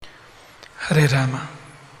ಹರೇ ರಾಮ.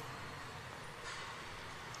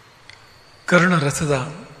 ಕರುಣರಸದ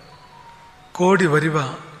ಕೋಡಿ ವರಿವ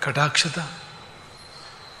ಕಟಾಕ್ಷದ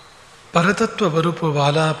ಪರತತ್ವ ಬರುಪು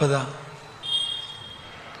ವಾಲಾಪದ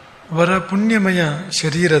ವರ ಪುಣ್ಯಮಯ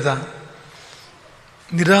ಶರೀರದ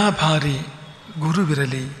ನಿರಾಭಾರಿ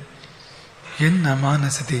ಗುರುವಿರಲಿ ಎನ್ನ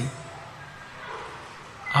ಮಾನಸದಿ.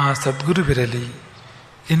 ಆ ಸದ್ಗುರುವಿರಲಿ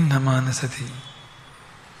ಎನ್ನ ಮಾನಸದಿ.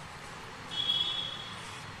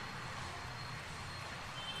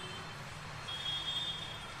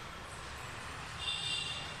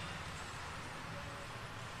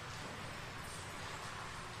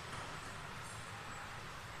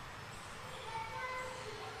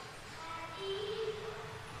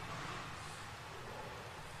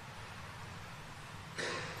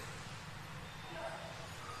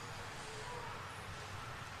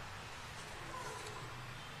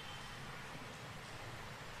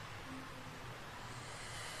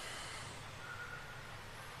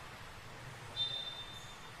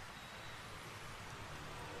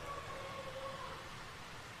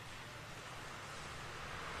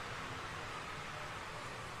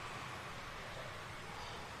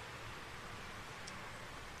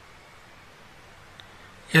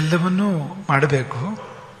 ಎಲ್ಲವನ್ನೂ ಮಾಡಬೇಕು,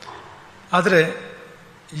 ಆದರೆ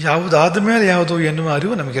ಯಾವುದಾದ ಮೇಲೆ ಯಾವುದು ಎನ್ನುವ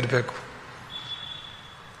ಅರಿವು ನಮಗಿರಬೇಕು.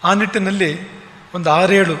 ಆ ನಿಟ್ಟಿನಲ್ಲಿ ಒಂದು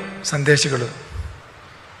 6-7 ಸಂದೇಶಗಳು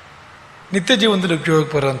ನಿತ್ಯ ಜೀವನದಲ್ಲಿ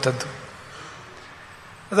ಉಪಯೋಗಕ್ಕೆ ಬರುವಂಥದ್ದು.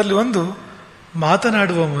 ಅದರಲ್ಲಿ ಒಂದು,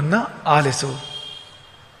 ಮಾತನಾಡುವ ಮುನ್ನ ಆಲಿಸು.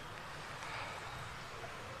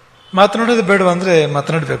 ಮಾತನಾಡೋದು ಬೇಡವ ಅಂದರೆ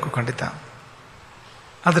ಮಾತನಾಡಬೇಕು ಖಂಡಿತ,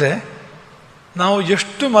 ಆದರೆ ನಾವು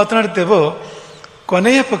ಎಷ್ಟು ಮಾತನಾಡ್ತೇವೋ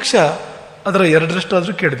ಕೊನೆಯ ಪಕ್ಷ ಅದರ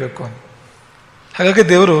 2ರಷ್ಟಾದರೂ ಕೇಳಬೇಕು. ಹಾಗಾಗಿ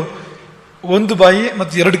ದೇವರು 1 ಬಾಯಿ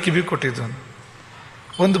ಮತ್ತು 2 ಕಿವಿ ಕೊಟ್ಟಿದ್ದು.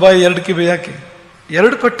 1 ಬಾಯಿ 2 ಕಿವಿ ಯಾಕೆ?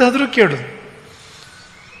 2 ಪಟ್ಟಾದರೂ ಕೇಳು.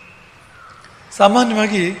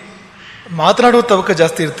 ಸಾಮಾನ್ಯವಾಗಿ ಮಾತನಾಡುವ ತವಕ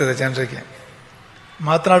ಜಾಸ್ತಿ ಇರ್ತದೆ ಜನರಿಗೆ,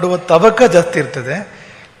 ಮಾತನಾಡುವ ತವಕ ಜಾಸ್ತಿ ಇರ್ತದೆ,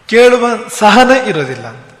 ಕೇಳುವ ಸಹನೆ ಇರೋದಿಲ್ಲ.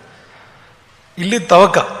 ಇಲ್ಲಿ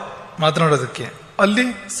ತವಕ ಮಾತನಾಡೋದಕ್ಕೆ, ಅಲ್ಲಿ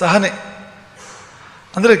ಸಹನೆ.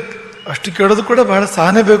 ಅಂದರೆ ಅಷ್ಟು ಕೇಳೋದು ಕೂಡ ಬಹಳ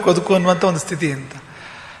ಸಹನೆ ಬೇಕು ಅದಕ್ಕೂ ಅನ್ನುವಂಥ ಒಂದು ಸ್ಥಿತಿ ಅಂತ.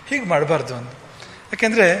 ಹೀಗೆ ಮಾಡಬಾರ್ದು ಅಂತ.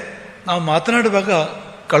 ಯಾಕೆಂದರೆ ನಾವು ಮಾತನಾಡುವಾಗ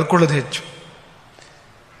ಕಳ್ಕೊಳ್ಳೋದು ಹೆಚ್ಚು,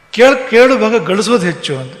 ಕೇಳುವಾಗ ಗಳಿಸೋದು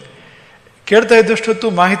ಹೆಚ್ಚು ಅಂತ. ಕೇಳ್ತಾ ಇದ್ದಷ್ಟೊತ್ತು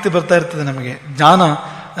ಮಾಹಿತಿ ಬರ್ತಾ ಇರ್ತದೆ, ನಮಗೆ ಜ್ಞಾನ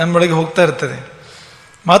ನಮ್ಮೊಳಗೆ ಹೋಗ್ತಾ ಇರ್ತದೆ.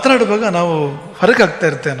 ಮಾತನಾಡುವಾಗ ನಾವು ಹೊರಗಾಗ್ತಾ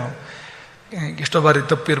ಇರ್ತೇವೆ. ನಾವು ಎಷ್ಟೋ ಬಾರಿ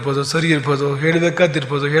ತಪ್ಪಿರ್ಬೋದು, ಸರಿ ಇರ್ಬೋದು,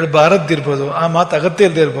 ಹೇಳಬೇಕಾದಿರ್ಬೋದು, ಹೇಳಬಾರದ್ದಿರ್ಬೋದು, ಆ ಮಾತು ಅಗತ್ಯ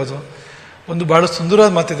ಇಲ್ಲದೆ ಇರ್ಬೋದು. ಒಂದು ಭಾಳ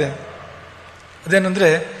ಸುಂದರವಾದ ಮಾತಿದೆ,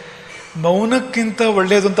 ಅದೇನೆಂದರೆ ಮೌನಕ್ಕಿಂತ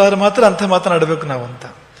ಒಳ್ಳೆಯದು ಅಂತಾದ್ರೆ ಮಾತ್ರ ಅಂಥ ಮಾತನಾಡಬೇಕು ನಾವು ಅಂತ.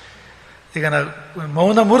 ಈಗ ನಾವು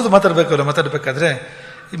ಮೌನ ಮುರಿದು ಮಾತಾಡ್ಬೇಕಲ್ಲ, ಮಾತಾಡ್ಬೇಕಾದ್ರೆ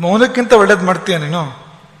ಈ ಮೌನಕ್ಕಿಂತ ಒಳ್ಳೇದು ಮಾಡ್ತೀಯ ನೀನು.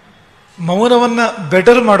 ಮೌನವನ್ನು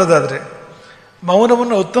ಬೆಟರ್ ಮಾಡೋದಾದರೆ,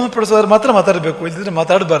 ಮೌನವನ್ನು ಉತ್ತಮಪಡಿಸೋದಾದ್ರೆ ಮಾತ್ರ ಮಾತಾಡಬೇಕು, ಇಲ್ಲದಿದ್ರೆ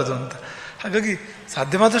ಮಾತಾಡಬಾರ್ದು ಅಂತ. ಹಾಗಾಗಿ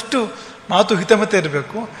ಸಾಧ್ಯವಾದಷ್ಟು ಮಾತು ಹಿತಮತೆ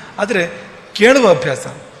ಇರಬೇಕು, ಆದರೆ ಕೇಳುವ ಅಭ್ಯಾಸ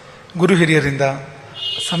ಗುರು ಹಿರಿಯರಿಂದ,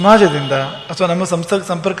 ಸಮಾಜದಿಂದ, ಅಥವಾ ನಮ್ಮ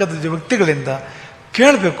ಸಂಪರ್ಕದ ವ್ಯಕ್ತಿಗಳಿಂದ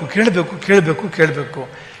ಕೇಳಬೇಕು ಕೇಳಬೇಕು ಕೇಳಬೇಕು ಕೇಳಬೇಕು.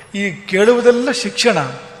 ಈ ಕೇಳುವುದೆಲ್ಲ ಶಿಕ್ಷಣ.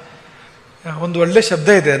 ಒಂದು ಒಳ್ಳೆ ಶಬ್ದ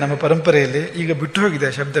ಇದೆ ನಮ್ಮ ಪರಂಪರೆಯಲ್ಲಿ, ಈಗ ಬಿಟ್ಟು ಹೋಗಿದೆ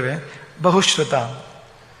ಶಬ್ದವೇ, ಬಹುಶ್ರುತ.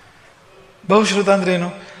 ಬಹುಶ್ರುತ ಅಂದ್ರೆ ಏನು?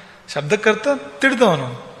 ಶಬ್ದಕ್ಕರ್ಥ ತಿಳಿದವನು,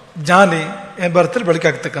 ಜ್ಞಾನಿ ಬರ್ತಲ್ಲಿ ಬಳಕೆ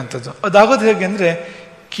ಆಗ್ತಕ್ಕಂಥದ್ದು. ಅದಾಗೋದು ಹೇಗೆ ಅಂದರೆ,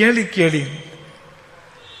 ಕೇಳಿ ಕೇಳಿ.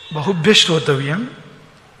 ಬಹುಭ್ಯ ಶ್ರೋತವ್ಯಂ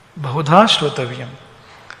ಬಹುಧಾ ಶ್ರೋತವ್ಯಂ.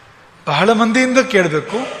 ಬಹಳ ಮಂದಿಯಿಂದ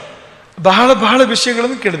ಕೇಳಬೇಕು, ಬಹಳ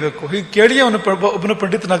ವಿಷಯಗಳನ್ನು ಕೇಳಬೇಕು. ಹೀಗೆ ಕೇಳಿ ಒಬ್ಬನು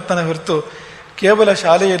ಪಂಡಿತನಾಗ್ತಾನೆ ಹೊರತು ಕೇವಲ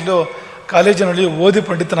ಶಾಲೆಯಲ್ಲೋ ಕಾಲೇಜಿನಲ್ಲಿಯೋ ಓದಿ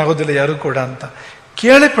ಪಂಡಿತನಾಗೋದಿಲ್ಲ ಯಾರೂ ಕೂಡ ಅಂತ.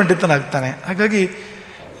 ಕೇಳಿ ಪಂಡಿತನಾಗ್ತಾನೆ. ಹಾಗಾಗಿ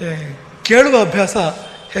ಕೇಳುವ ಅಭ್ಯಾಸ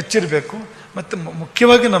ಹೆಚ್ಚಿರಬೇಕು. ಮತ್ತು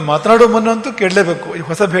ಮುಖ್ಯವಾಗಿ ನಾವು ಮಾತನಾಡೋ ಮುನ್ನ ಅಂತೂ ಕೇಳಲೇಬೇಕು. ಈ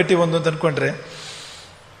ಹೊಸ ಭೇಟಿ ಒಂದು ಅಂತ ಅಂದ್ಕೊಂಡ್ರೆ,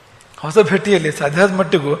 ಹೊಸ ಭೇಟಿಯಲ್ಲಿ ಸಾಧ್ಯವಾದ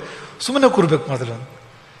ಮಟ್ಟಿಗೂ ಸುಮ್ಮನೆ ಕೂರ್ಬೇಕು. ಮೊದಲು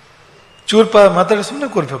ಚೂರ್ಪ ಮಾತಾಡಿ ಸುಮ್ಮನೆ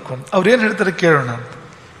ಕೂರ್ಬೇಕು. ಅವ್ರು ಏನು ಹೇಳ್ತಾರೆ ಕೇಳೋಣ ಅಂತ,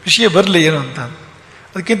 ವಿಷಯ ಬರಲಿ ಏನು ಅಂತ.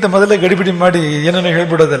 ಅದಕ್ಕಿಂತ ಮೊದಲೇ ಗಡಿಬಿಡಿ ಮಾಡಿ ಏನೇನೋ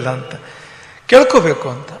ಹೇಳ್ಬಿಡೋದಲ್ಲ ಅಂತ, ಕೇಳ್ಕೋಬೇಕು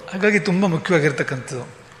ಅಂತ. ಹಾಗಾಗಿ ತುಂಬ ಮುಖ್ಯವಾಗಿರ್ತಕ್ಕಂಥದ್ದು.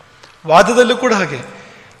 ವಾದದಲ್ಲೂ ಕೂಡ ಹಾಗೆ,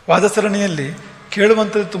 ವಾದ ಸರಣಿಯಲ್ಲಿ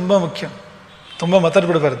ಕೇಳುವಂಥದ್ದು ತುಂಬ ಮುಖ್ಯ. ತುಂಬ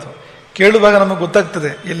ಮಾತಾಡ್ಬಿಡಬಾರ್ದು. ಕೇಳುವಾಗ ನಮಗೆ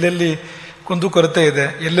ಗೊತ್ತಾಗ್ತದೆ ಎಲ್ಲೆಲ್ಲಿ ಕುಂದುಕೊರತೆ ಇದೆ,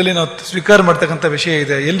 ಎಲ್ಲೆಲ್ಲಿ ನಾವು ಸ್ವೀಕಾರ ಮಾಡ್ತಕ್ಕಂಥ ವಿಷಯ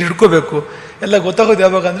ಇದೆ, ಎಲ್ಲಿ ಹಿಡ್ಕೋಬೇಕು ಎಲ್ಲ ಗೊತ್ತಾಗೋದು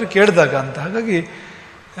ಯಾವಾಗ ಅಂದರೆ ಕೇಳಿದಾಗ ಅಂತ. ಹಾಗಾಗಿ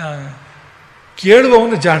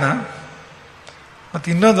ಕೇಳುವವನು ಜಾಣ. ಮತ್ತು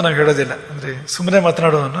ಇನ್ನೊಂದು ನಾವು ಹೇಳೋದಿಲ್ಲ, ಅಂದರೆ ಸುಮ್ಮನೆ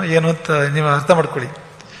ಮಾತನಾಡುವವನು ಏನು ಅಂತ ನೀವು ಅರ್ಥ ಮಾಡ್ಕೊಳ್ಳಿ.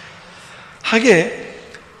 ಹಾಗೆ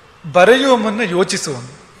ಬರೆಯುವ ಮುನ್ನ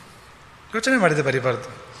ಯೋಚಿಸುವನು. ಯೋಚನೆ ಮಾಡಿದೆ ಬರೀಬಾರ್ದು,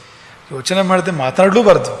 ಯೋಚನೆ ಮಾಡದೆ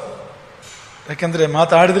ಮಾತಾಡಲೂಬಾರ್ದು. ಯಾಕೆಂದರೆ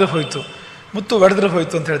ಮಾತಾಡಿದ್ರೆ ಹೋಯ್ತು, ಮುತ್ತು ಒಡೆದ್ರೆ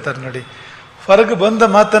ಹೋಯ್ತು ಅಂತ ಹೇಳ್ತಾರೆ ನೋಡಿ. ಹೊರಗೆ ಬಂದ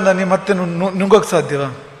ಮಾತನ್ನು ನೀವು ಮತ್ತೆ ನುಂಗೋಕೆ ಸಾಧ್ಯವ?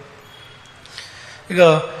 ಈಗ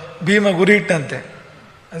ಭೀಮ ಗುರಿ ಇಟ್ಟಂತೆ,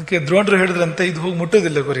 ಅದಕ್ಕೆ ದ್ರೋಣರು ಹೇಳಿದ್ರಂತೆ ಇದು ಹೋಗಿ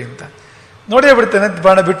ಮುಟ್ಟೋದಿಲ್ಲ ಗುರಿ ಅಂತ. ನೋಡೇ ಬಿಡ್ತೇನೆ ಅಂತ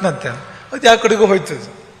ಬಾಣ ಬಿಟ್ಟನಂತೆ. ಅದು ಯಾವ ಕಡೆಗೂ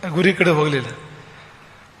ಹೋಯ್ತದು, ಗುರಿ ಕಡೆ ಹೋಗಲಿಲ್ಲ.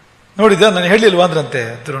 ನೋಡಿದ ನಾನು ಹೇಳಿಲ್ವಾ ಅಂದ್ರಂತೆ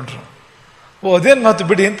ದ್ರೋಣರು. ಓ ಅದೇನು ಮಾತು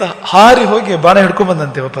ಬಿಡಿ ಅಂತ ಹಾರಿ ಹೋಗಿ ಬಾಣ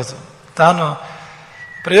ಹಿಡ್ಕೊಂಡ್ಬಂದಂತೆ ವಾಪಸ್ಸು. ತಾನು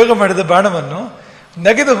ಪ್ರಯೋಗ ಮಾಡಿದ ಬಾಣವನ್ನು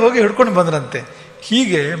ನೆಗೆದು ಹೋಗಿ ಹಿಡ್ಕೊಂಡು ಬಂದ್ರಂತೆ.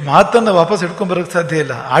 ಹೀಗೆ ಮಾತನ್ನು ವಾಪಸ್ ಹಿಡ್ಕೊಂಡು ಬರೋಕ್ಕೆ ಸಾಧ್ಯ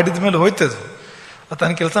ಇಲ್ಲ. ಆಡಿದ ಮೇಲೆ ಹೋಯ್ತದು,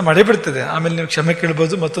 ತನ್ನ ಕೆಲಸ ಮಾಡೇ ಬಿಡ್ತದೆ. ಆಮೇಲೆ ನೀವು ಕ್ಷಮೆ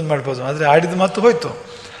ಕೇಳ್ಬೋದು, ಮತ್ತೊಂದು ಮಾಡ್ಬೋದು. ಆದರೆ ಆಡಿದ ಮಾತು ಹೋಯ್ತು.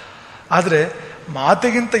 ಆದರೆ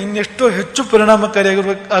ಮಾತಿಗಿಂತ ಇನ್ನೆಷ್ಟೋ ಹೆಚ್ಚು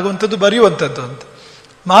ಆಗುವಂಥದ್ದು ಬರೆಯುವಂಥದ್ದು ಅಂತ.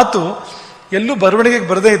 ಮಾತು ಎಲ್ಲೂ ಬರವಣಿಗೆಗೆ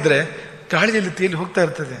ಬರದೇ ಇದ್ದರೆ ಗಾಳಿಯಲ್ಲಿ ತೇಲಿ ಹೋಗ್ತಾ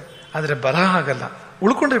ಇರ್ತದೆ. ಆದರೆ ಬರಹ ಆಗಲ್ಲ,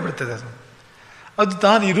 ಉಳ್ಕೊಂಡೇ ಬಿಡ್ತದೆ ಅದು. ಅದು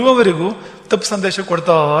ತಾನು ಇರುವವರೆಗೂ ತಪ್ಪು ಸಂದೇಶ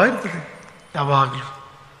ಕೊಡ್ತಾ ಇರ್ತದೆ ಯಾವಾಗಲೂ.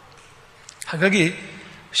 ಹಾಗಾಗಿ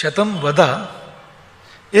ಶತಂ ವದ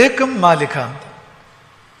ಏಕಂ ಮಾಲಿಕ ಅಂತ.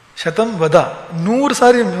 ಶತಂ ವದ 100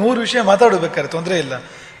 ಸಾರಿ 100 ವಿಷಯ ಮಾತಾಡಬೇಕಾದ್ರೆ ತೊಂದರೆ ಇಲ್ಲ.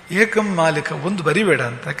 ಏಕಂ ಮಾಲಿಕ, ಒಂದು ಬರಿಬೇಡ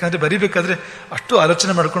ಅಂತ. ಯಾಕಂದ್ರೆ ಬರಿಬೇಕಾದ್ರೆ ಅಷ್ಟು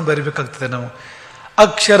ಆಲೋಚನೆ ಮಾಡ್ಕೊಂಡು ಬರಿಬೇಕಾಗ್ತದೆ ನಾವು.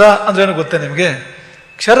 ಅಕ್ಷರ ಅಂದ್ರೆ ಏನೋ ಗೊತ್ತಾ ನಿಮಗೆ?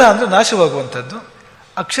 ಕ್ಷರ ಅಂದ್ರೆ ನಾಶವಾಗುವಂಥದ್ದು,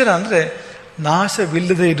 ಅಕ್ಷರ ಅಂದ್ರೆ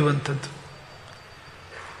ನಾಶವಿಲ್ಲದೆ ಇರುವಂಥದ್ದು.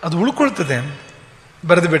 ಅದು ಉಳ್ಕೊಳ್ತದೆ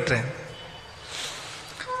ಬರೆದು ಬಿಟ್ರೆ.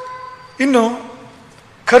 ಇನ್ನು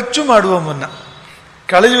ಖರ್ಚು ಮಾಡುವ ಮುನ್ನ,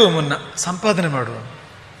 ಕಳೆಯುವ ಮುನ್ನ ಸಂಪಾದನೆ ಮಾಡುವ.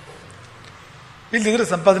 ಇಲ್ಲಿದ್ರೆ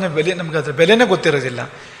ಸಂಪಾದನೆ ಬೆಲೆ ನಮ್ಗೆ ಅದರ ಬೆಲೆನೇ ಗೊತ್ತಿರೋದಿಲ್ಲ.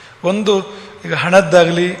 ಒಂದು ಈಗ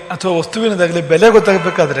ಹಣದ್ದಾಗಲಿ ಅಥವಾ ವಸ್ತುವಿನದಾಗಲಿ ಬೆಲೆ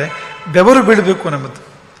ಗೊತ್ತಾಗಬೇಕಾದ್ರೆ ಬೆವರು ಬೀಳಬೇಕು, ನಮ್ಮದು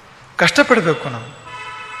ಕಷ್ಟಪಡಬೇಕು.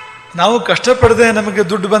 ನಾವು ಕಷ್ಟಪಡದೆ ನಮಗೆ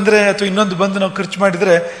ದುಡ್ಡು ಬಂದರೆ ಅಥವಾ ಇನ್ನೊಂದು ಬಂದು ನಾವು ಖರ್ಚು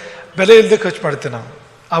ಮಾಡಿದರೆ ಬೆಲೆ ಇಲ್ಲದೆ ಖರ್ಚು ಮಾಡ್ತೇವೆ. ನಾವು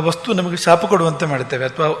ಆ ವಸ್ತು ನಮಗೆ ಶಾಪ ಕೊಡುವಂತೆ ಮಾಡ್ತೇವೆ,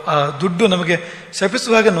 ಅಥವಾ ಆ ದುಡ್ಡು ನಮಗೆ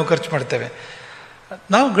ಶಪಿಸುವಾಗ ನಾವು ಖರ್ಚು ಮಾಡ್ತೇವೆ.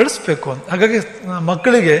 ನಾವು ಗಳಿಸ್ಬೇಕು ಅಂತ. ಹಾಗಾಗಿ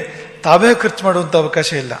ಮಕ್ಕಳಿಗೆ ತಾವೇ ಖರ್ಚು ಮಾಡುವಂಥ ಅವಕಾಶ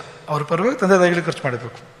ಇಲ್ಲ. ಅವ್ರ ಪರವಾಗಿ ತಂದೆ ತಾಯಿಗಳಿಗೆ ಖರ್ಚು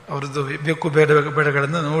ಮಾಡಬೇಕು. ಅವ್ರದ್ದು ಬೇಕು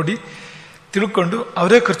ಬೇಡಗಳನ್ನು ನೋಡಿ ತಿಳ್ಕೊಂಡು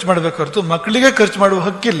ಅವರೇ ಖರ್ಚು ಮಾಡಬೇಕು ಹೊರತು ಮಕ್ಕಳಿಗೆ ಖರ್ಚು ಮಾಡುವ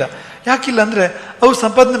ಹಕ್ಕಿಲ್ಲ. ಯಾಕಿಲ್ಲ ಅಂದರೆ ಅವ್ರು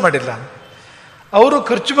ಸಂಪಾದನೆ ಮಾಡಿಲ್ಲ. ಅವರು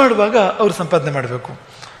ಖರ್ಚು ಮಾಡುವಾಗ ಅವರು ಸಂಪಾದನೆ ಮಾಡಬೇಕು.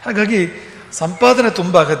 ಹಾಗಾಗಿ ಸಂಪಾದನೆ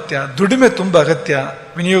ತುಂಬ ಅಗತ್ಯ, ದುಡಿಮೆ ತುಂಬ ಅಗತ್ಯ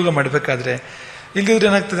ವಿನಿಯೋಗ ಮಾಡಬೇಕಾದ್ರೆ. ಇಲ್ಲದಿದ್ರೆ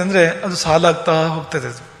ಏನಾಗ್ತದೆ ಅಂದರೆ ಅದು ಸಾಲ ಆಗ್ತಾ ಹೋಗ್ತದೆ.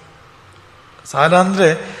 ಅದು ಸಾಲ ಅಂದರೆ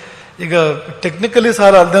ಈಗ ಟೆಕ್ನಿಕಲಿ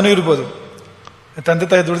ಸಾಲ ಅಲ್ದೇನೂ ಇರ್ಬೋದು, ತಂದೆ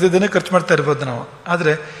ತಾಯಿ ದುಡ್ದಿದ್ದೇನೆ ಖರ್ಚು ಮಾಡ್ತಾ ಇರ್ಬೋದು ನಾವು.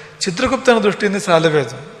 ಆದರೆ ಚಿತ್ರಗುಪ್ತನ ದೃಷ್ಟಿಯಿಂದ ಸಾಲವೇ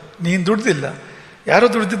ಅದು. ನೀನು ದುಡ್ದಿಲ್ಲ, ಯಾರೋ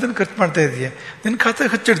ದುಡ್ದಿದ್ದನ್ನು ಖರ್ಚು ಮಾಡ್ತಾ ಇದೆಯಾ, ನಿನ್ನ ಖಾತೆಗೆ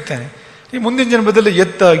ಹಚ್ಚಿಡ್ತೇನೆ, ಈ ಮುಂದಿನ ಜನ್ಮದಲ್ಲಿ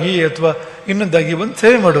ಎತ್ತಾಗಿ ಅಥವಾ ಇನ್ನೊಂದಾಗಿ ಒಂದು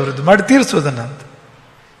ಸೇವೆ ಮಾಡೋರದ್ದು ಮಾಡಿ ತೀರಿಸೋದನ್ನು ಅಂತ.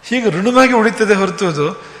 ಹೀಗೆ ಋಣವಾಗಿ ಉಳಿತದೆ ಹೊರತು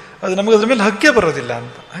ಅದು ನಮಗೆ ಅದ್ರ ಮೇಲೆ ಹಕ್ಕೇ ಬರೋದಿಲ್ಲ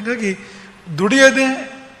ಅಂತ. ಹಾಗಾಗಿ ದುಡಿಯದೆ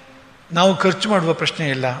ನಾವು ಖರ್ಚು ಮಾಡುವ ಪ್ರಶ್ನೆ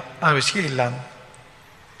ಇಲ್ಲ, ಆ ವಿಷಯ ಇಲ್ಲ.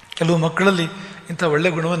 ಕೆಲವು ಮಕ್ಕಳಲ್ಲಿ ಇಂಥ ಒಳ್ಳೆ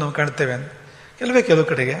ಗುಣವನ್ನು ನಾವು ಕಾಣ್ತೇವೆ. ಕೆಲವು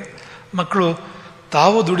ಕಡೆಗೆ ಮಕ್ಕಳು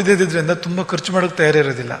ತಾವು ದುಡಿದಿದ್ದರಿಂದ ತುಂಬ ಖರ್ಚು ಮಾಡೋಕ್ಕೆ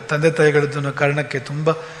ತಯಾರಿರೋದಿಲ್ಲ. ತಂದೆ ತಾಯಿಗಳದ್ದು ಕಾರಣಕ್ಕೆ ತುಂಬ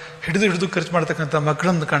ಹಿಡಿದು ಖರ್ಚು ಮಾಡ್ತಕ್ಕಂಥ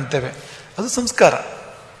ಮಕ್ಕಳನ್ನು ಕಾಣ್ತೇವೆ. ಅದು ಸಂಸ್ಕಾರ.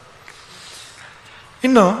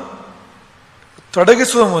 ಇನ್ನು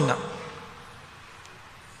ತೊಡಗಿಸುವ ಮುನ್ನ,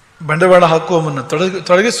 ಬಂಡವಾಳ ಹಾಕುವ ಮುನ್ನ,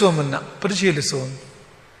 ತೊಡಗಿಸುವ ಮುನ್ನ ಪರಿಶೀಲಿಸುವ.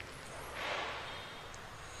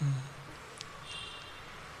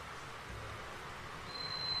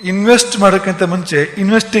 ಇನ್ವೆಸ್ಟ್ ಮಾಡೋಕ್ಕಿಂತ ಮುಂಚೆ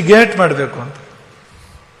ಇನ್ವೆಸ್ಟಿಗೇಟ್ ಮಾಡಬೇಕು ಅಂತ.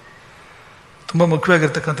 ತುಂಬ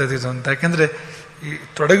ಮುಖ್ಯವಾಗಿರ್ತಕ್ಕಂಥದ್ದು ಇದು ಅಂತ. ಯಾಕೆಂದರೆ ಈ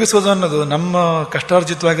ತೊಡಗಿಸೋದು ಅನ್ನೋದು ನಮ್ಮ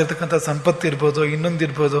ಕಷ್ಟಾರ್ಜಿತವಾಗಿರ್ತಕ್ಕಂಥ ಸಂಪತ್ತು ಇರ್ಬೋದು,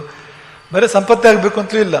 ಇನ್ನೊಂದಿರ್ಬೋದು. ಬರೀ ಸಂಪತ್ತೇ ಆಗಬೇಕು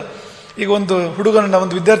ಅಂತಲೂ ಇಲ್ಲ. ಈಗ ಒಂದು ಹುಡುಗನ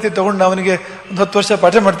ಒಂದು ವಿದ್ಯಾರ್ಥಿ ತಗೊಂಡು ಅವನಿಗೆ ಒಂದು 10 ವರ್ಷ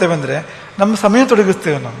ಪಾಠ ಮಾಡ್ತೇವೆ ಅಂದರೆ ನಮ್ಮ ಸಮಯ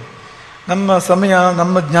ತೊಡಗಿಸ್ತೇವೆ ನಾವು. ನಮ್ಮ ಸಮಯ,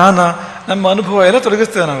 ನಮ್ಮ ಜ್ಞಾನ, ನಮ್ಮ ಅನುಭವ ಎಲ್ಲ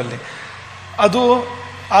ತೊಡಗಿಸ್ತೇವೆ ನಾವಲ್ಲಿ. ಅದು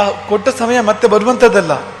ಆ ಕೊಟ್ಟ ಸಮಯ ಮತ್ತೆ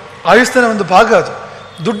ಬರುವಂಥದ್ದಲ್ಲ, ಆಯುಷ್ಯನ ಒಂದು ಭಾಗ. ಅದು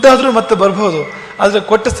ದುಡ್ಡಾದರೂ ಮತ್ತೆ ಬರ್ಬೋದು, ಆದರೆ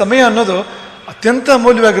ಕೊಟ್ಟ ಸಮಯ ಅನ್ನೋದು ಅತ್ಯಂತ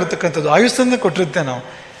ಅಮೂಲ್ಯವಾಗಿರ್ತಕ್ಕಂಥದ್ದು. ಆಯುಷ್ಯನ್ನೇ ಕೊಟ್ಟಿರುತ್ತೆ ನಾವು.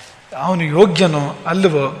 ಅವನು ಯೋಗ್ಯನೋ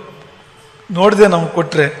ಅಲ್ಲವೋ ನೋಡದೆ ನಾವು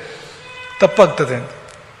ಕೊಟ್ಟರೆ ತಪ್ಪಾಗ್ತದೆ ಅಂತ.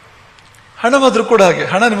 ಹಣವಾದರೂ ಕೂಡ ಹಾಗೆ.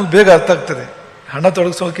 ಹಣ ನಿಮಗೆ ಬೇಗ ಅರ್ಥ ಆಗ್ತದೆ. ಹಣ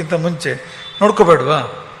ತೊಡಗಿಸೋದಕ್ಕಿಂತ ಮುಂಚೆ ನೋಡ್ಕೋಬೇಡವಾ,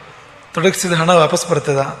 ತೊಡಗಿಸಿದ ಹಣ ವಾಪಸ್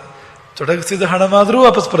ಬರ್ತದ, ತೊಡಗಿಸಿದ ಹಣವಾದರೂ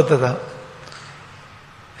ವಾಪಸ್ ಬರ್ತದ,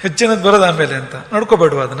 ಹೆಚ್ಚಿನದು ಬರೋದು ಆಮೇಲೆ ಅಂತ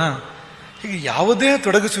ನೋಡ್ಕೋಬೇಡವಾ ಅದನ್ನ. ಹೀಗೆ ಯಾವುದೇ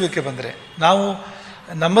ತೊಡಗಿಸುವಿಕೆ ಬಂದರೆ, ನಾವು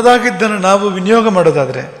ನಮ್ಮದಾಗಿದ್ದನ್ನು ನಾವು ವಿನಿಯೋಗ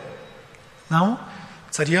ಮಾಡೋದಾದರೆ ನಾವು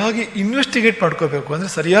ಸರಿಯಾಗಿ ಇನ್ವೆಸ್ಟಿಗೇಟ್ ಮಾಡ್ಕೋಬೇಕು. ಅಂದರೆ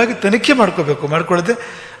ಸರಿಯಾಗಿ ತನಿಖೆ ಮಾಡ್ಕೊಳ್ಳದೆ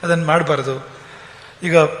ಅದನ್ನು ಮಾಡಬಾರ್ದು.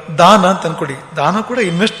 ಈಗ ದಾನ ಅಂತ ಅನ್ಕೊಡಿ, ದಾನ ಕೂಡ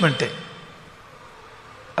ಇನ್ವೆಸ್ಟ್ಮೆಂಟೇ.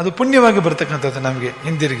 ಅದು ಪುಣ್ಯವಾಗಿ ಬರ್ತಕ್ಕಂಥದ್ದು ನಮಗೆ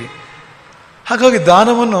ಹಿಂದಿರುಗಿ. ಹಾಗಾಗಿ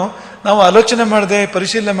ದಾನವನ್ನು ನಾವು ಆಲೋಚನೆ ಮಾಡದೆ,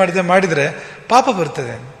 ಪರಿಶೀಲನೆ ಮಾಡದೆ ಮಾಡಿದರೆ ಪಾಪ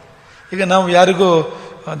ಬರ್ತದೆ. ಈಗ ನಾವು ಯಾರಿಗೂ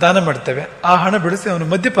ದಾನ ಮಾಡ್ತೇವೆ, ಆ ಹಣ ಬೆಳೆಸಿ ಅವನು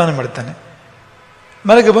ಮದ್ಯಪಾನ ಮಾಡ್ತಾನೆ,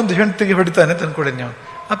 ಮನೆಗೆ ಬಂದು ಹೆಂಡತಿಗೆ ಹೊಡಿತಾನೆ ಅಂತ ಅನ್ಕೊಳ್ಳಿ ನೀವು,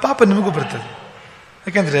 ಆ ಪಾಪ ನಿಮಗೂ ಬರ್ತದೆ.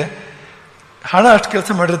 ಯಾಕೆಂದರೆ ಹಣ ಅಷ್ಟು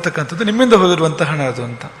ಕೆಲಸ ಮಾಡಿರ್ತಕ್ಕಂಥದ್ದು ನಿಮ್ಮಿಂದ ಹೋಗಿರುವಂಥ ಹಣ ಅದು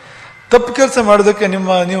ಅಂತ. ತಪ್ಪು ಕೆಲಸ ಮಾಡೋದಕ್ಕೆ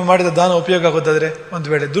ನೀವು ಮಾಡಿದ ದಾನ ಉಪಯೋಗ ಆಗೋದಾದರೆ, ಒಂದು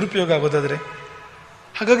ವೇಳೆ ದುರುಪಯೋಗ ಆಗೋದಾದರೆ.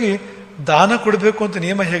 ಹಾಗಾಗಿ ದಾನ ಕೊಡಬೇಕು ಅಂತ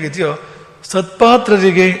ನಿಯಮ ಹೇಗಿದೆಯೋ,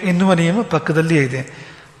 ಸತ್ಪಾತ್ರರಿಗೆ ಎನ್ನುವ ನಿಯಮ ಪಕ್ಕದಲ್ಲಿಯೇ ಇದೆ.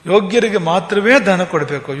 ಯೋಗ್ಯರಿಗೆ ಮಾತ್ರವೇ ದಾನ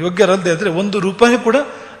ಕೊಡಬೇಕು. ಯೋಗ್ಯರಲ್ಲದೆ ಇದ್ರೆ 1 ರೂಪಾಯಿ ಕೂಡ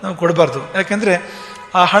ನಾವು ಕೊಡಬಾರ್ದು. ಯಾಕೆಂದ್ರೆ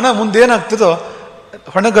ಆ ಹಣ ಮುಂದೇನಾಗ್ತದೋ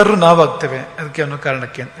ಹೊಣೆಗಾರರು ನಾವಾಗ್ತೇವೆ ಅದಕ್ಕೆ ಅನ್ನೋ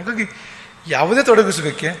ಕಾರಣಕ್ಕೆ. ಹಾಗಾಗಿ ಯಾವುದೇ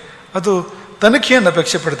ತೊಡಗಿಸಬೇಕೆ ಅದು ತನಿಖೆಯನ್ನು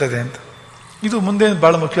ಅಪೇಕ್ಷೆ ಪಡ್ತದೆ ಅಂತ. ಇದು ಮುಂದೆ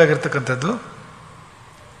ಬಹಳ ಮುಖ್ಯವಾಗಿರ್ತಕ್ಕಂಥದ್ದು.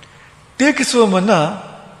 ಟೀಕಿಸುವ ಮುನ್ನ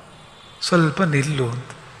ಸ್ವಲ್ಪ ನಿಲ್ಲು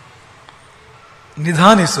ಅಂತ,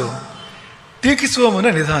 ನಿಧಾನಿಸು. ಟೀಕಿಸುವ ಮುನ್ನ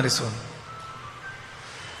ನಿಧಾನಿಸು.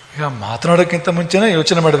 ಈಗ ಮಾತನಾಡೋಕ್ಕಿಂತ ಮುಂಚೆನೇ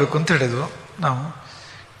ಯೋಚನೆ ಮಾಡಬೇಕು ಅಂತ ಹೇಳಿದ್ವು ನಾವು.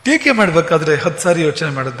 ಟೀಕೆ ಮಾಡಬೇಕಾದ್ರೆ 10 ಸಾರಿ ಯೋಚನೆ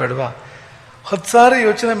ಮಾಡೋದು ಬೇಡವಾ? 10 ಸಾರಿ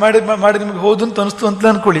ಯೋಚನೆ ಮಾಡಿ ನಿಮಗೆ ಹೌದು ಅಂತ ಅನಿಸ್ತು ಅಂತ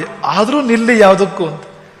ಅನ್ಕೊಳ್ಳಿ, ಆದರೂ ನಿಲ್ಲಿ ಯಾವುದಕ್ಕೂ ಅಂತ.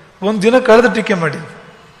 1 ದಿನ ಕಳೆದು ಟೀಕೆ ಮಾಡಿ,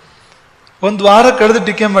 1 ವಾರ ಕಳೆದು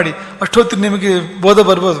ಟೀಕೆ ಮಾಡಿ, ಅಷ್ಟೊತ್ತಿಗೆ ನಿಮಗೆ ಬೋಧ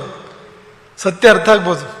ಬರ್ಬೋದು, ಸತ್ಯ ಅರ್ಥ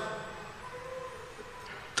ಆಗ್ಬೋದು.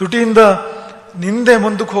 ತುಟಿಯಿಂದ ನಿಂದೆ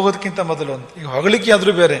ಮುಂದಕ್ಕೆ ಹೋಗೋದಕ್ಕಿಂತ ಮೊದಲು ಅಂತ. ಈಗ ಹೊಗಳಿಕೆ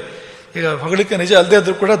ಆದರೂ ಬೇರೆ. ಈಗ ಹೊಗಳಿಕೆ ನಿಜ ಅಲ್ಲದೆ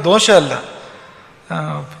ಆದರೂ ಕೂಡ ದೋಷ ಅಲ್ಲ.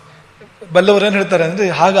 ಬಲ್ಲವರೇನು ಹೇಳ್ತಾರೆ ಅಂದರೆ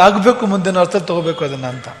ಹಾಗಾಗಬೇಕು, ಮುಂದಿನ ಅರ್ಥ ತಗೋಬೇಕು ಅದನ್ನು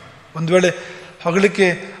ಅಂತ. ಒಂದು ವೇಳೆ ಹೊಗಳಿಕೆ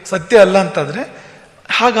ಸತ್ಯ ಅಲ್ಲ ಅಂತಾದರೆ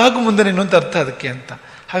ಹಾಗಾಗು ಮುಂದೆ ಇನ್ನೊಂದು ಅರ್ಥ ಅದಕ್ಕೆ ಅಂತ.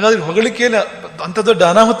 ಹಾಗಾದ್ರೆ ಹೊಗಳಿಕೆಯಲ್ಲಿ ಅಂಥ ದೊಡ್ಡ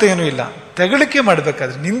ಅನಾಹುತ ಏನೂ ಇಲ್ಲ. ತೆಗಳಿಕೆ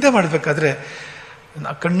ಮಾಡಬೇಕಾದ್ರೆ, ನಿಂದೆ ಮಾಡಬೇಕಾದ್ರೆ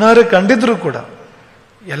ಕಣ್ಣಾರೆ ಕಂಡಿದ್ರು ಕೂಡ,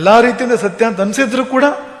 ಎಲ್ಲ ರೀತಿಯಿಂದ ಸತ್ಯ ಅಂತ ಅನಿಸಿದ್ರು ಕೂಡ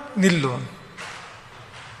ನಿಲ್ಲು.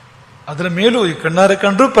 ಅದರ ಮೇಲೂ ಈ ಕಣ್ಣಾರೆ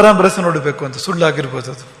ಕಂಡ್ರೂ ಪರಾಮರಸ ನೋಡಬೇಕು ಅಂತ.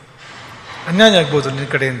 ಸುಳ್ಳಾಗಿರ್ಬೋದು, ಅದು ಅನ್ಯಾಯ ಆಗ್ಬೋದು ನಿನ್ನ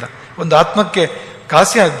ಕಡೆಯಿಂದ, ಒಂದು ಆತ್ಮಕ್ಕೆ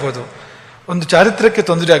ಘಾಸಿ ಆಗ್ಬೋದು, ಒಂದು ಚಾರಿತ್ರ್ಯಕ್ಕೆ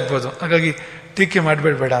ತೊಂದರೆ ಆಗ್ಬೋದು. ಹಾಗಾಗಿ ಟೀಕೆ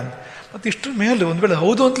ಮಾಡಬೇಡ ಅಂತ. ಮತ್ತು ಇಷ್ಟರ ಮೇಲೆ ಒಂದು ವೇಳೆ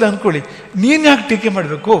ಹೌದು ಅಂತಲೇ ಅಂದ್ಕೊಳ್ಳಿ, ನೀನು ಯಾಕೆ ಟೀಕೆ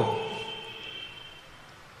ಮಾಡಬೇಕು?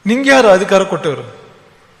 ನಿಂಗೆ ಯಾರು ಅಧಿಕಾರ ಕೊಟ್ಟವರು?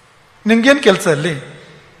 ನಿಂಗೇನು ಕೆಲಸ ಅಲ್ಲಿ?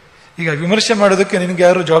 ಈಗ ವಿಮರ್ಶೆ ಮಾಡೋದಕ್ಕೆ ನಿನ್ಗೆ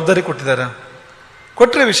ಯಾರು ಜವಾಬ್ದಾರಿ ಕೊಟ್ಟಿದ್ದಾರಾ?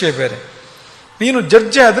 ಕೊಟ್ಟರೆ ವಿಷಯ ಬೇರೆ. ನೀನು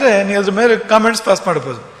ಜಡ್ಜೆ ಆದರೆ ನೀ ಅದ್ರ ಮೇಲೆ ಕಾಮೆಂಟ್ಸ್ ಪಾಸ್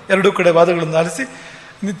ಮಾಡ್ಬೋದು, 2 ಕಡೆ ವಾದಗಳನ್ನು ಆಲಿಸಿ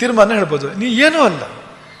ನೀನು ತೀರ್ಮಾನ ಹೇಳ್ಬೋದು. ನೀ ಏನೂ ಅಲ್ಲ,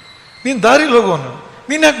 ನೀನು ದಾರಿಲಿ ಹೋಗೋನು,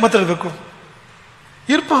 ನೀನು ಯಾಕೆ ಮಾತಾಡಬೇಕು?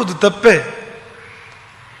 ಇರ್ಬಹುದು ತಪ್ಪೆ,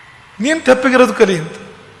 ನೀನು ತಪ್ಪಿಗಿರೋದು ಕಲಿ ಅಂತ.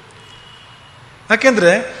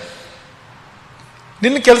 ಯಾಕೆಂದ್ರೆ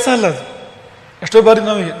ನಿನ್ನ ಕೆಲಸ ಅಲ್ಲ ಅದು. ಎಷ್ಟೋ ಬಾರಿ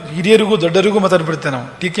ನಾವು ಹಿರಿಯರಿಗೂ ದೊಡ್ಡರಿಗೂ ಮಾತಾಡ್ಬಿಡ್ತೇವೆ. ನಾವು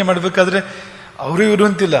ಟೀಕೆ ಮಾಡಬೇಕಾದ್ರೆ ಅವರು ಇವರು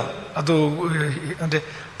ಅಂತಿಲ್ಲ, ಅದು ಅಂದರೆ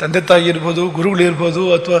ತಂದೆ ತಾಯಿ ಇರ್ಬೋದು, ಗುರುಗಳು ಇರ್ಬೋದು,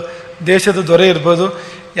 ಅಥವಾ ದೇಶದ ದೊರೆ ಇರ್ಬೋದು,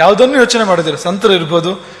 ಯಾವುದನ್ನು ಯೋಚನೆ ಮಾಡೋದಿಲ್ಲ, ಸಂತರು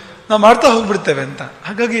ಇರ್ಬೋದು, ನಾವು ಮಾಡ್ತಾ ಹೋಗ್ಬಿಡ್ತೇವೆ ಅಂತ.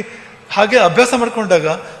 ಹಾಗೆ ಅಭ್ಯಾಸ ಮಾಡ್ಕೊಂಡಾಗ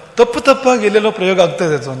ತಪ್ಪಾಗಿ ಎಲ್ಲೆಲ್ಲೋ ಪ್ರಯೋಗ ಆಗ್ತಾ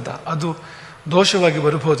ಇದೆ ಅದು ಅಂತ, ಅದು ದೋಷವಾಗಿ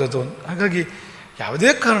ಬರ್ಬೋದು ಅದು. ಹಾಗಾಗಿ ಯಾವುದೇ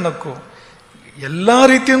ಕಾರಣಕ್ಕೂ ಎಲ್ಲ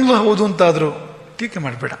ರೀತಿಯಿಂದಲೂ ಹೌದು ಅಂತಾದರೂ ಟೀಕೆ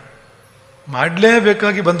ಮಾಡಬೇಡ.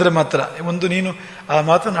 ಮಾಡಲೇಬೇಕಾಗಿ ಬಂದರೆ ಮಾತ್ರ, ಒಂದು ನೀನು ಆ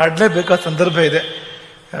ಮಾತನ್ನು ಆಡಲೇಬೇಕಾದ ಸಂದರ್ಭ ಇದೆ,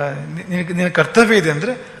 ನಿನ್ನ ಕರ್ತವ್ಯ ಇದೆ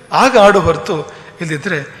ಅಂದರೆ ಆಗ ಆಡು ಹೊರತು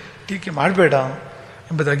ಇಲ್ಲದಿದ್ದರೆ ಟೀಕೆ ಮಾಡಬೇಡ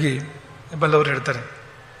ಎಂಬುದಾಗಿ ಬಲ್ಲವರು ಹೇಳ್ತಾರೆ.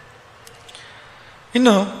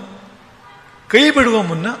 ಇನ್ನು ಕೈ ಬಿಡುವ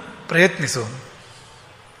ಮುನ್ನ ಪ್ರಯತ್ನಿಸು.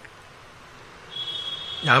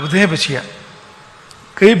 ಯಾವುದೇ ವಿಷಯ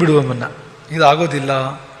ಕೈ ಬಿಡುವ ಮುನ್ನ, ಇದಾಗೋದಿಲ್ಲ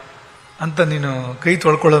ಅಂತ ನೀನು ಕೈ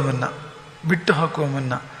ತೊಳ್ಕೊಳ್ಳೋ ಮುನ್ನ, ಬಿಟ್ಟು ಹಾಕುವ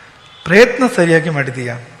ಮುನ್ನ ಪ್ರಯತ್ನ ಸರಿಯಾಗಿ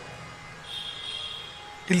ಮಾಡಿದೀಯಾ?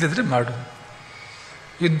 ಇಲ್ಲದಿದ್ರೆ ಮಾಡು.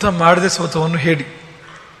 ಯುದ್ಧ ಮಾಡದೆ ಸೋತವನು ಹೇಳಿ.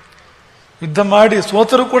 ಯುದ್ಧ ಮಾಡಿ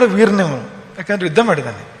ಸೋತರೂ ಕೂಡ ವೀರನೇ ಅವನು. ಯಾಕಂದ್ರೆ ಯುದ್ಧ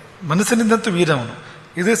ಮಾಡಿದ್ದಾನೆ, ಮನಸ್ಸಿನಿಂದಂತೂ ವೀರ ಅವನು.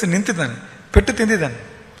 ಎದುರಿಸಿ ನಿಂತಿದ್ದಾನೆ, ಪೆಟ್ಟು ತಿಂದಿದ್ದಾನೆ,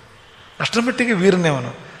 ಅಷ್ಟರ ಮಟ್ಟಿಗೆ ವೀರನೇ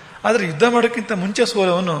ಅವನು. ಆದರೆ ಯುದ್ಧ ಮಾಡೋಕ್ಕಿಂತ ಮುಂಚೆ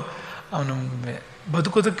ಸೋಲವನು ಅವನು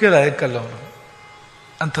ಬದುಕೋದಕ್ಕೆ ಲಾಯಕ್ಕಲ್ಲ ಅವನು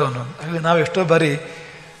ಅಂಥವನು. ಹಾಗೆ ನಾವು ಎಷ್ಟೋ ಬಾರಿ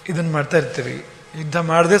ಇದನ್ನು ಮಾಡ್ತಾ ಇರ್ತೇವೆ, ಯುದ್ಧ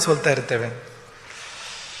ಮಾಡದೆ ಸೋಲ್ತಾ ಇರ್ತೇವೆ.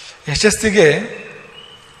 ಯಶಸ್ಸಿಗೆ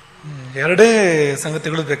 2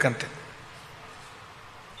 ಸಂಗತಿಗಳು ಬೇಕಂತೆ.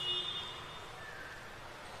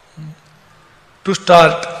 To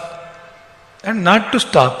start and not to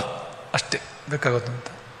stop, ಅಷ್ಟೇ ಬೇಕಾಗೋದು ಅಂತ.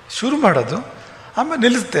 ಶುರು ಮಾಡೋದು, ಆಮೇಲೆ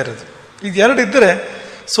ನಿಲ್ಲಿಸ್ತಾ ಇರೋದು. ಇದು 2 ಇದ್ದರೆ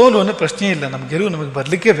ಸೋಲು ಅನ್ನೋ ಪ್ರಶ್ನೆ ಇಲ್ಲ. ನಮ್ಗೆ ಗೆಲುವು ನಮಗೆ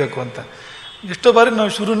ಬರಲಿಕ್ಕೇ ಬೇಕು ಅಂತ. ಎಷ್ಟೋ ಬಾರಿ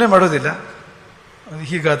ನಾವು ಶುರುನೇ ಮಾಡೋದಿಲ್ಲ.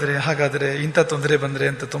 ಹೀಗಾದರೆ ಹಾಗಾದರೆ ಇಂಥ ತೊಂದರೆ ಬಂದರೆ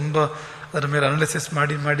ಅಂತ ತುಂಬ ಅದರ ಮೇಲೆ ಅನಾಲಿಸಿಸ್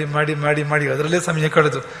ಮಾಡಿ ಮಾಡಿ ಮಾಡಿ ಮಾಡಿ ಮಾಡಿ ಅದರಲ್ಲೇ ಸಮಯ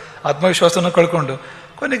ಕಳೆದು ಆತ್ಮವಿಶ್ವಾಸನ ಕಳ್ಕೊಂಡು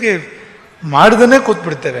ಕೊನೆಗೆ ಮಾಡಿದನೇ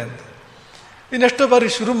ಕೂತ್ಬಿಡ್ತೇವೆ ಅಂತ. ಇನ್ನೆಷ್ಟೋ ಬಾರಿ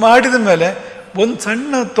ಶುರು ಮಾಡಿದ ಮೇಲೆ ಒಂದು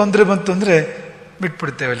ಸಣ್ಣ ತೊಂದರೆ ಬಂತು ಅಂದರೆ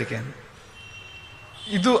ಬಿಟ್ಬಿಡ್ತೇವೆ ಅಲ್ಲಿಗೆ.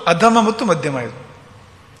 ಇದು ಅಧಮ ಮತ್ತು ಮಧ್ಯಮ. ಇದು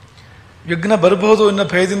ವಿಘ್ನ ಬರಬಹುದು ಅನ್ನೋ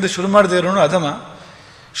ಭಯದಿಂದ ಶುರು ಮಾಡದೇ ಇರೋನು ಅಧಮ,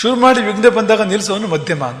 ಶುರು ಮಾಡಿ ವಿಘ್ನ ಬಂದಾಗ ನಿಲ್ಲಿಸೋನು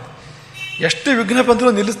ಮಧ್ಯಮ ಅಂತ. ಎಷ್ಟು ವಿಘ್ನ ಬಂದರೂ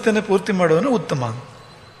ನಿಲ್ಲಿಸ್ತೇನೆ ಪೂರ್ತಿ ಮಾಡೋನು ಉತ್ತಮ.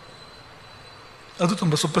 ಅದು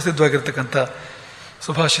ತುಂಬ ಸುಪ್ರಸಿದ್ಧವಾಗಿರ್ತಕ್ಕಂಥ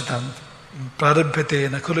ಸುಭಾಷಿತ ಅಂತ. ಪ್ರಾರಭ್ಯತೆ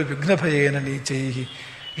ನಕಲು ವಿಘ್ನ ಭಯೇನ ನೀಚೈಹಿ.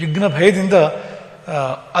 ವಿಘ್ನ ಭಯದಿಂದ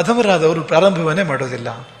ಅಧಮರಾದವರು ಪ್ರಾರಂಭವನ್ನೇ ಮಾಡೋದಿಲ್ಲ.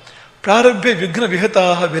 ಪ್ರಾರಭ್ಯ ವಿಘ್ನ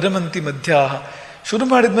ವಿಹತಾಹ ವಿರಮಂತಿ ಮಧ್ಯಾಹ. ಶುರು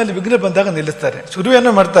ಮಾಡಿದ ಮೇಲೆ ವಿಘ್ನ ಬಂದಾಗ ನಿಲ್ಲಿಸ್ತಾರೆ.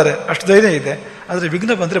 ಶುರುವೇನೋ ಮಾಡ್ತಾರೆ, ಅಷ್ಟು ಧೈರ್ಯ ಇದೆ, ಆದರೆ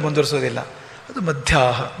ವಿಘ್ನ ಬಂದರೆ ಮುಂದುವರಿಸೋದಿಲ್ಲ. ಅದು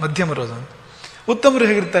ಮಧ್ಯಾಹ, ಮಧ್ಯಮರೋದು. ಉತ್ತಮರು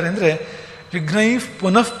ಹೇಗಿರ್ತಾರೆ ಅಂದರೆ ವಿಘ್ನೈ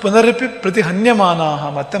ಪುನರಪಿ ಪ್ರತಿ ಹನ್ಯಮಾನಾಹ.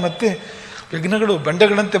 ಮತ್ತೆ ಮತ್ತೆ ವಿಘ್ನಗಳು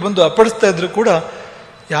ಬಂಡೆಗಳಂತೆ ಬಂದು ಅಪ್ಪಡಿಸ್ತಾ ಇದ್ರು ಕೂಡ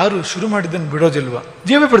ಯಾರು ಶುರು ಮಾಡಿದ್ದನ್ನು ಬಿಡೋದಿಲ್ವ,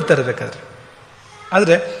 ಜೀವ ಬಿಡ್ತಾರೆ ಬೇಕಾದ್ರೆ,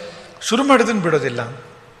 ಆದರೆ ಶುರು ಮಾಡಿದ್ದನ್ನು ಬಿಡೋದಿಲ್ಲ.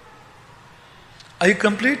 I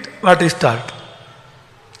complete what I start,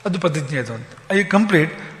 ಅದು ಪ್ರತಿಜ್ಞೆ ಅದು ಅಂತ. I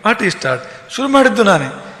complete what I start, ಶುರು ಮಾಡಿದ್ದು ನಾನೇ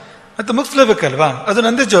ಮತ್ತು ಮುಗಿಸ್ಲೇಬೇಕಲ್ವಾ, ಅದು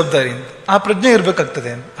ನಂದೇ ಜವಾಬ್ದಾರಿ ಅಂತ ಆ ಪ್ರಜ್ಞೆ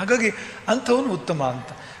ಇರಬೇಕಾಗ್ತದೆ ಅಂತ. ಹಾಗಾಗಿ ಅಂಥವನು ಉತ್ತಮ ಅಂತ.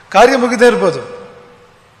 ಕಾರ್ಯ ಮುಗಿದೇ ಇರ್ಬೋದು,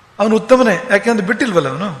 ಅವನು ಉತ್ತಮನೇ, ಯಾಕೆಂದ್ರೆ ಬಿಟ್ಟಿಲ್ವಲ್ಲ,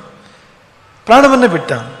 ಅವನು ಪ್ರಾಣವನ್ನೇ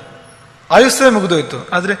ಬಿಟ್ಟ, ಆಯುಷ್ಯವೇ ಮುಗಿದೋಯ್ತು,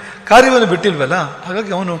 ಆದರೆ ಕಾರ್ಯವನ್ನು ಬಿಟ್ಟಿಲ್ವಲ್ಲ,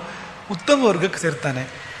 ಹಾಗಾಗಿ ಅವನು ಉತ್ತಮ ವರ್ಗಕ್ಕೆ ಸೇರ್ತಾನೆ.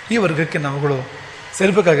 ಈ ವರ್ಗಕ್ಕೆ ನಾವುಗಳು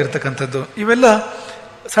ಸೇರ್ಬೇಕಾಗಿರ್ತಕ್ಕಂಥದ್ದು. ಇವೆಲ್ಲ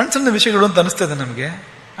ಸಣ್ಣ ಸಣ್ಣ ವಿಷಯಗಳು ಅಂತ ಅನಿಸ್ತದೆ ನಮಗೆ,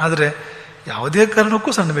 ಆದರೆ ಯಾವುದೇ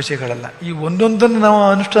ಕಾರಣಕ್ಕೂ ಸಣ್ಣ ವಿಷಯಗಳಲ್ಲ. ಈ ಒಂದೊಂದನ್ನು ನಾವು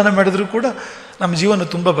ಅನುಷ್ಠಾನ ಮಾಡಿದರೂ ಕೂಡ ನಮ್ಮ ಜೀವನ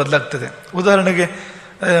ತುಂಬ ಬದಲಾಗ್ತದೆ. ಉದಾಹರಣೆಗೆ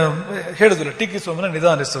ಹೇಳೋದಿಲ್ಲ, ಟೀಕಿಸುವವನ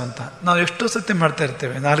ನಿಧಾನಿಸು ಅಂತ. ನಾವು ಎಷ್ಟೋ ಸತ್ಯ ಮಾಡ್ತಾ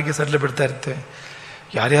ಇರ್ತೇವೆ, ನಾಲಿಗೆ ಸರಳೆ ಬಿಡ್ತಾ ಇರ್ತೇವೆ,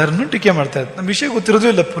 ಯಾರ್ಯಾರನ್ನೂ ಟೀಕೆ ಮಾಡ್ತಾ ಇರ್ತೇವೆ, ನಮ್ಮ ವಿಷಯ ಗೊತ್ತಿರೋದು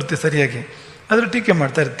ಇಲ್ಲ ಪೂರ್ತಿ ಸರಿಯಾಗಿ, ಆದರೆ ಟೀಕೆ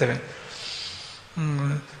ಮಾಡ್ತಾ ಇರ್ತೇವೆ.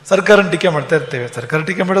 ಸರ್ಕಾರನ ಟೀಕೆ ಮಾಡ್ತಾ ಇರ್ತೇವೆ, ಸರ್ಕಾರ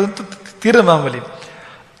ಟೀಕೆ ಮಾಡೋದಂತೂ ತೀರ ಮಾಮೂಲಿ.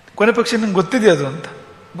 ಕೊನೆ ಪಕ್ಷ ನಂಗೆ ಗೊತ್ತಿದೆಯಾ ಅದು ಅಂತ,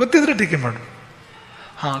 ಗೊತ್ತಿದ್ರೆ ಟೀಕೆ ಮಾಡು.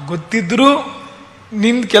 ಗೊತ್ತಿದ್ರೂ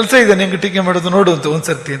ನಿನ್ನ ಕೆಲಸ ಇದೆ ನಿಂಗೆ ಟೀಕೆ ಮಾಡೋದು ನೋಡು ಅಂತ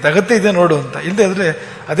ಒಂದ್ಸರ್ತಿ ಅಂತ, ಅಗತ್ಯ ಇದೆ ನೋಡು ಅಂತ. ಇಲ್ಲದೆ ಆದರೆ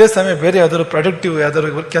ಅದೇ ಸಮಯ ಬೇರೆ ಯಾವ್ದಾದ್ರು ಪ್ರೊಡಕ್ಟಿವ್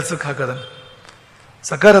ಯಾವ್ದಾದ್ರು ಕೆಲಸಕ್ಕೆ ಹಾಕೋದನ್ನು,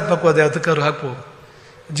 ಸಕಾರಾತ್ಮಕವಾದ ಯಾವುದಕ್ಕಾದ್ರು ಹಾಕ್ಬೋದು,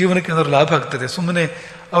 ಜೀವನಕ್ಕೆ ಏನಾದ್ರು ಲಾಭ ಆಗ್ತದೆ. ಸುಮ್ಮನೆ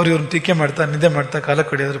ಇವ್ರನ್ನ ಟೀಕೆ ಮಾಡ್ತಾ ನಿದ್ದೆ ಮಾಡ್ತಾ ಕಾಲ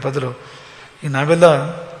ಕಡಿಯೋದ್ರ ಬದಲು ನಾವೆಲ್ಲ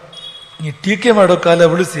ಈ ಟೀಕೆ ಮಾಡೋ ಕಾಲ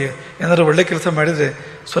ಉಳಿಸಿ ಏನಾದ್ರು ಒಳ್ಳೆ ಕೆಲಸ ಮಾಡಿದರೆ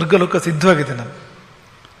ಸ್ವರ್ಗಲೋಕ ಸಿದ್ಧವಾಗಿದೆ. ನಾವು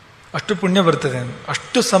ಅಷ್ಟು ಪುಣ್ಯ ಬರ್ತದೆ,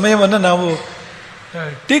 ಅಷ್ಟು ಸಮಯವನ್ನು ನಾವು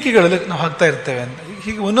ಟೀಕೆಗಳಲ್ಲಿ ನಾವು ಹಾಕ್ತಾ ಇರ್ತೇವೆ ಅಂತ.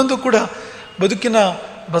 ಹೀಗೆ ಒಂದೊಂದು ಕೂಡ ಬದುಕಿನ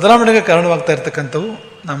ಬದಲಾವಣೆಗೆ ಕಾರಣವಾಗ್ತಾ ಇರ್ತಕ್ಕಂಥವು.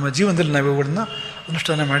 ನಮ್ಮ ಜೀವನದಲ್ಲಿ ನಾವು ಇವುಗಳನ್ನ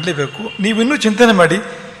ಅನುಷ್ಠಾನ ಮಾಡಲೇಬೇಕು. ನೀವಿನ್ನೂ ಚಿಂತನೆ ಮಾಡಿ,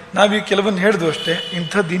 ನಾವೀಗ ಕೆಲವೊಂದು ಹೇಳಿದ್ವು ಅಷ್ಟೇ,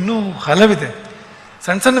 ಇಂಥದ್ದು ಇನ್ನೂ ಹಲವಿದೆ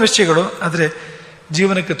ಸಣ್ಣ ಸಣ್ಣ ವಿಷಯಗಳು, ಆದರೆ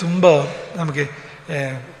ಜೀವನಕ್ಕೆ ತುಂಬ ನಮಗೆ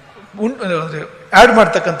ಆ್ಯಡ್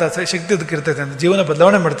ಮಾಡ್ತಕ್ಕಂಥ ಶಕ್ತಿ ಅದಕ್ಕೆ ಇರ್ತದೆ ಅಂತ, ಜೀವನ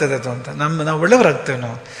ಬದಲಾವಣೆ ಮಾಡ್ತದೆ ಅದು ಅಂತ. ನಾವು ಒಳ್ಳೆಯವರಾಗ್ತೇವೆ,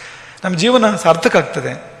 ನಮ್ಮ ಜೀವನ ಸಾರ್ಥಕ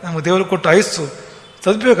ಆಗ್ತದೆ, ನಮಗೆ ದೇವರು ಕೊಟ್ಟು ಆಯುಸ್ಸು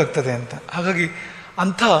ಸದುಪಯೋಗ ಆಗ್ತದೆ ಅಂತ. ಹಾಗಾಗಿ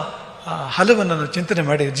ಅಂಥ ಹಲವನ್ನು ನಾವು ಚಿಂತನೆ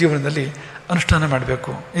ಮಾಡಿ ಜೀವನದಲ್ಲಿ ಅನುಷ್ಠಾನ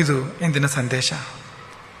ಮಾಡಬೇಕು. ಇದು ಇಂದಿನ ಸಂದೇಶ.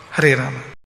 ಹರೇ ರಾಮ.